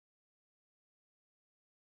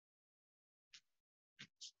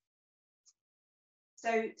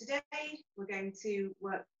So today we're going to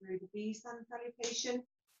work through the B sun salutation.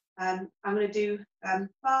 I'm going to do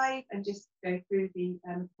 5 and just go through the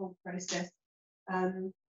whole process.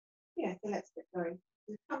 Yeah, so let's get going.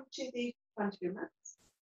 So come to the front of your mat.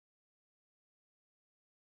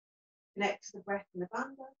 Connect to the breath in the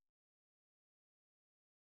bandha.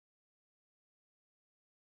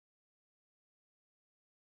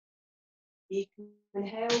 You can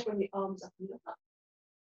inhale, bring the arms up and look up.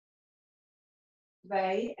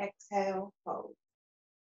 Ray, exhale, fold.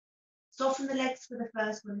 Soften the legs for the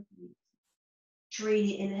first one if you need to.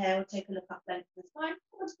 Trini, inhale, take a look up, length the spine.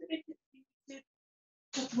 Pause the big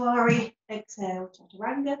Chatwari, exhale,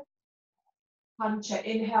 Chaturanga. Pancha,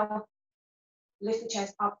 inhale, lift the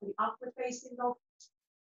chest up for the upward facing dog.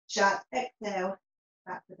 Chat, exhale,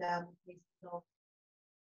 back to downward facing dog.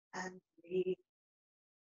 And breathe.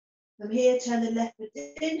 From here, turn the left foot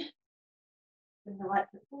in, bring the right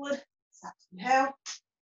foot forward. Sat, inhale.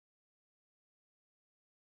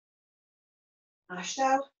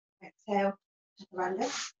 Ashtanga, exhale,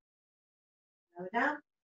 Chaturanga. Lower down.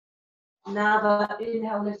 Nava,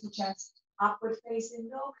 inhale, lift the chest, upward facing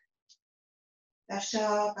dog.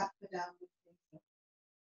 Dasha, back to downward facing dog.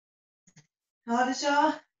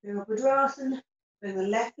 Hardasha, Virabhadrasana, bring the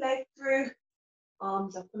left leg through,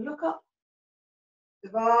 arms up and look up.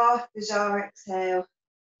 Dava, Daja, exhale,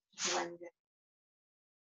 Chaturanga.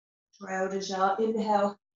 Trail Daja,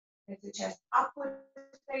 inhale, lift the chest, upward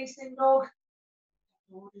facing dog.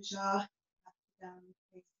 Daja, back to downward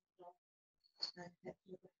facing dog. And hip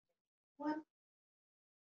to the back. 1,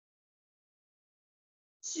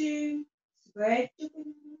 2, spread your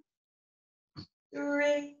fingers.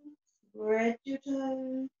 3, spread your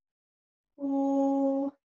toes.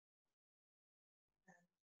 4,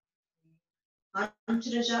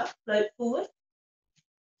 Anjanaja, float forward.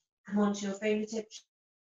 Come onto your fingertips,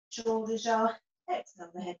 shoulders up.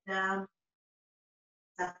 Exhale the head down.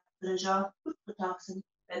 Salutation B,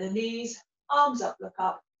 bend the knees, arms up, look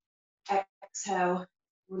up. Exhale,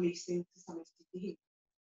 releasing to Namaste B.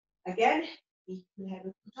 Again, equal head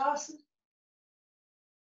of Uttanasana.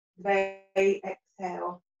 Very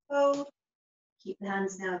exhale, fold. Keep the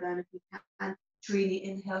hands now down if you can. Trini,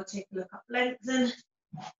 inhale, take a look up, lengthen.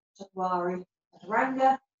 Chaturanga,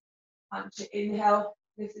 Chaturanga. Pancha, inhale,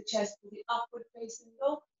 lift the chest with the upward facing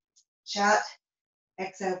dog. Chat,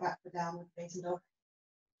 exhale, back for downward facing dog.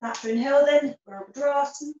 After inhale then,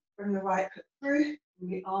 Virabhadrasana, bring the right foot through,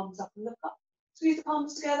 bring the arms up and look up. Squeeze the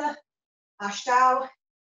palms together. Ashtanga,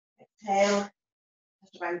 exhale,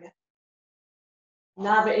 Chaturanga.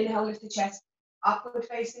 Nava, inhale, lift the chest, upward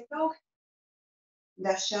facing dog.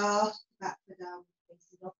 Dasha, back for downward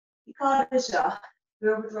facing dog. Ikadasha,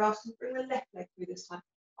 Virabhadrasana, bring the left leg through this time.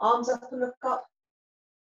 Arms up and look up.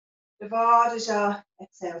 Devadaja,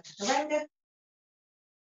 exhale, Chaturanga.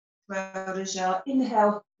 Devadaja,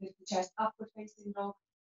 inhale, lift the chest, upward facing dog.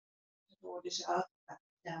 Devadaja, back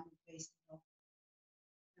downward facing dog.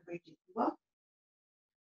 And breathe deeply. 1,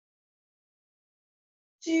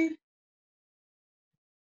 2,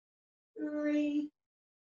 3,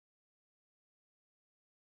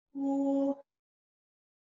 4,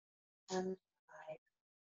 and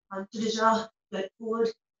 5. Anjanaja, float forward,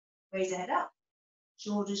 raise the head up.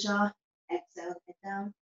 Shoulders up, exhale, head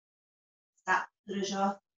down.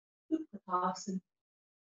 Salutation B,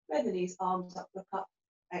 bend the knees, arms up, look up.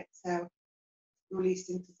 Exhale,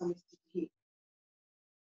 releasing to Namaste B.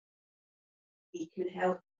 You can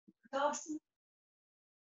inhale, Uttanasana.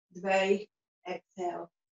 Very exhale,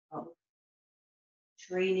 fold.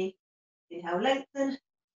 Trini, inhale, lengthen.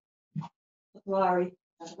 Chaturanga,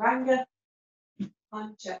 Chaturanga.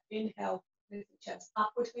 Pancha, inhale, lift the chest,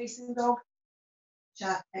 upward facing dog.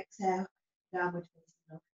 Chat, exhale, downward facing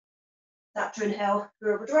dog. After inhale,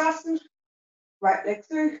 Virabhadrasana. Right leg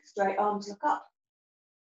through, straight arms look up.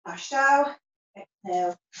 Ashtanga,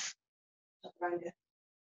 exhale, Chaturanga.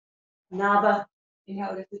 Nava,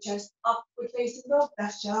 inhale, lift the chest, upward facing dog.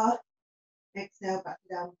 Dasha, exhale, back to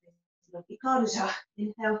downward facing dog. Ikadasha,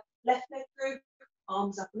 inhale, left leg through,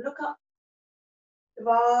 arms up and look up.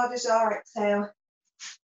 Devadaja, exhale,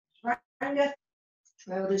 Chaturanga.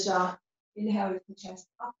 Traildaja, inhale, lift the chest,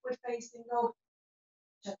 upward facing dog.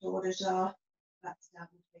 Chaturanga, back to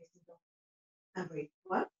downward facing dog. And breathe.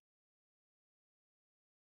 1,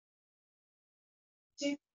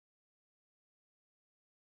 2,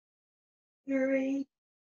 3,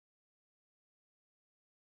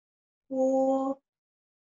 4,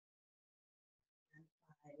 and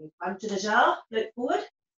 5. Anjanaja, look forward.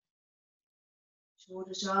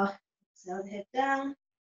 Shoulders up, exhale the head down.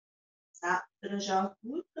 Salutation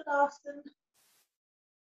B.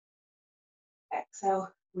 Exhale,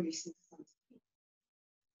 releasing to Sanskrit.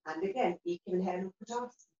 And again, you can inhale and put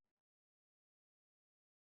off.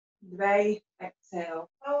 Very exhale,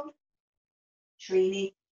 fold.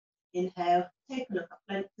 Trini, inhale, take a look up,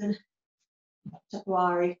 lengthen.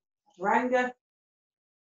 Chaturanga, chaturanga.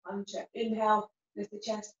 Uncheck, inhale, lift the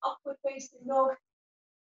chest, upward facing dog.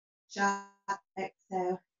 Shat,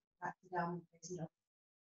 exhale, back to downward facing dog.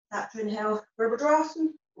 Start to inhale, Virabhadrasana,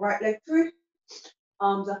 right leg through,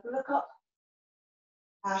 arms up and look up.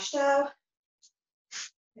 Ashtanga,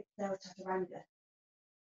 exhale, chaturanga.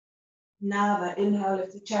 Nava, inhale,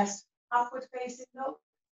 lift the chest, upward facing dog.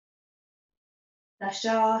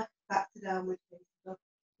 Dasha, back to downward facing dog.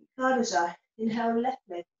 Ekadasha, inhale, left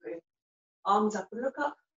leg through, arms up and look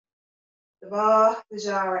up.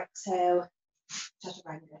 Dvaja, exhale,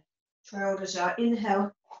 chaturanga. Triodasha,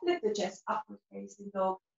 inhale, lift the chest, upward facing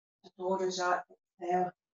dog. Chaturanga,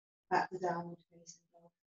 exhale, back to downward facing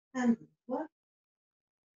dog. And 1,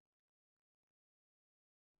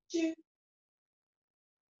 2,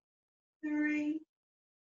 3,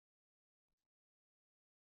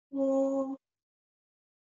 4,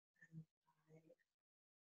 and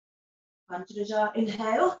 5. Panchadaja,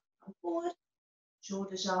 inhale, come forward.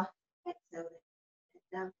 Shodaja, exhale, head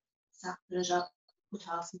down. Satadaja,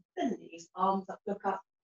 Uttasana, bend the knees, arms up, look up.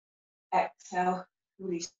 Exhale,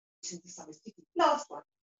 release into stomach. Last one.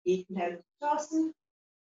 Inhale, Uttasana.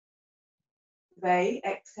 Vai,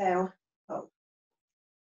 exhale, fold.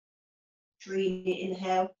 Trini,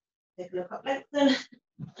 inhale, take a look up, lengthen.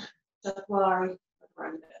 Chaturanga,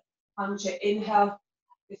 chaturanga. Pancha, inhale,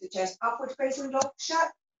 lift the chest, upward facing dog,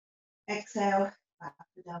 shut. Exhale, back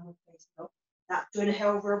to downward facing dog. Back to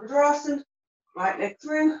inhale, Virabhadrasana. Right leg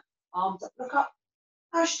through, arms up, look up.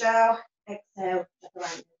 Ashtanga, exhale,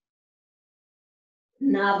 chaturanga.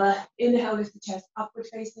 Nava, inhale, lift the chest, upward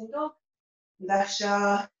facing dog.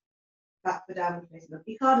 Dasha, back to downward facing dog.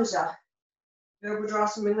 Ekadasha.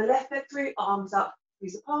 Virabhadrasana, bring the left leg through, arms up,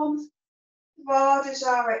 squeeze the palms.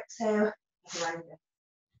 Svadhisthana, exhale, chaturanga.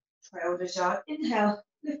 Triodasha, inhale,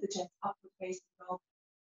 lift the chest, upward facing dog.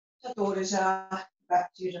 Chaturanga,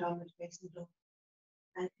 back to downward facing dog.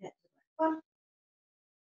 And connect to the right. 1,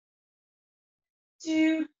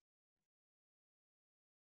 2,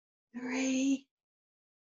 3,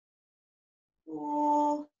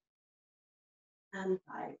 4, and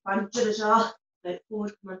 5. Panchadaja, leg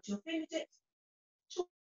forward, come onto your fingertips.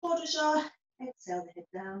 Shodaja, exhale the head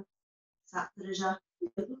down. Satadaja,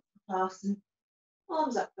 Uttasana,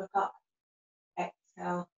 arms up, look up.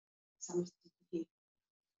 Exhale, Samastiti.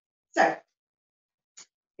 So,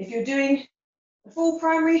 if you're doing a full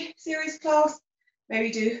primary series class,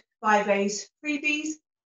 maybe do 5 A's, 3 B's.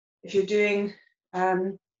 If you're doing,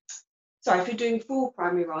 if you're doing full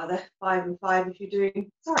primary rather, 5 and 5. If you're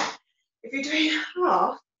doing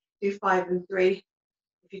half, do 5 and 3.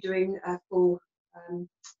 If you're doing a full